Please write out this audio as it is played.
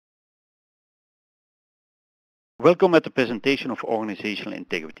Welcome at the presentation of Organizational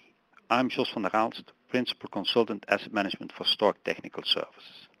Integrity. I'm Jos van der Aalst, Principal Consultant Asset Management for Stork Technical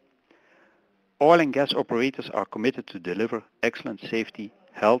Services. Oil and gas operators are committed to deliver excellent safety,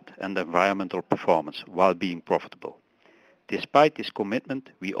 health and environmental performance while being profitable. Despite this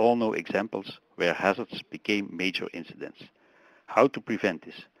commitment, we all know examples where hazards became major incidents. How to prevent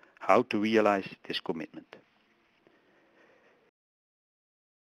this? How to realize this commitment?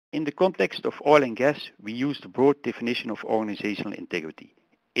 In the context of oil and gas, we use the broad definition of organizational integrity: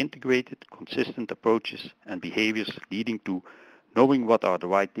 integrated, consistent approaches and behaviors leading to knowing what are the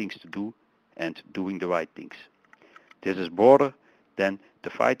right things to do and doing the right things. This is broader than the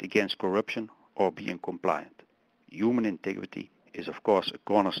fight against corruption or being compliant. Human integrity is of course a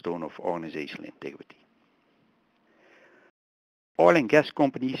cornerstone of organizational integrity. Oil and gas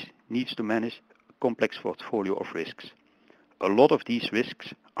companies need to manage a complex portfolio of risks. A lot of these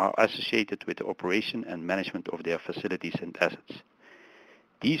risks are associated with the operation and management of their facilities and assets.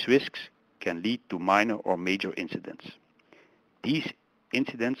 These risks can lead to minor or major incidents. These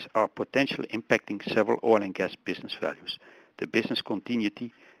incidents are potentially impacting several oil and gas business values: the business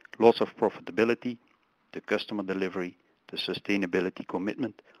continuity, loss of profitability, the customer delivery, the sustainability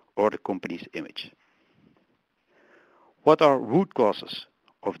commitment, or the company's image. What are root causes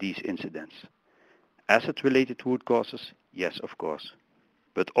of these incidents? Asset-related root causes? Yes, of course,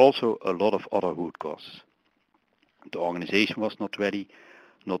 but also a lot of other root causes. The organization was not ready,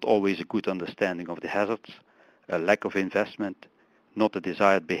 not always a good understanding of the hazards, a lack of investment, not the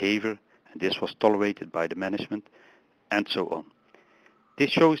desired behavior, and this was tolerated by the management, and so on.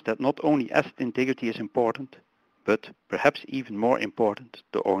 This shows that not only asset integrity is important, but perhaps even more important,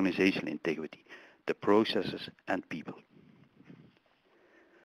 the organizational integrity, the processes and people.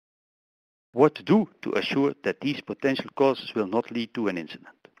 What to do to assure that these potential causes will not lead to an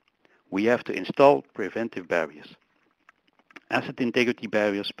incident? We have to install preventive barriers. Asset integrity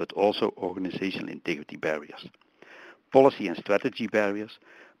barriers, but also organizational integrity barriers. Policy and strategy barriers,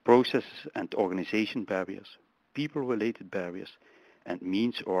 processes and organization barriers, people-related barriers, and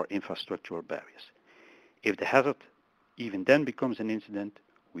means or infrastructural barriers. If the hazard even then becomes an incident,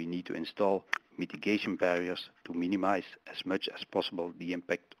 we need to install mitigation barriers to minimize as much as possible the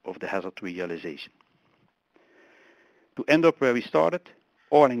impact of the hazard realization. To end up where we started,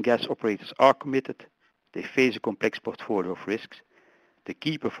 oil and gas operators are committed. They face a complex portfolio of risks. The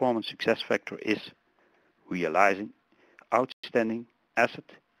key performance success factor is realizing outstanding asset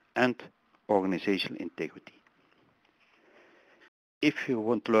and organizational integrity. If you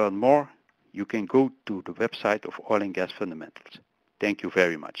want to learn more, you can go to the website of Oil and Gas Fundamentals. Thank you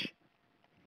very much.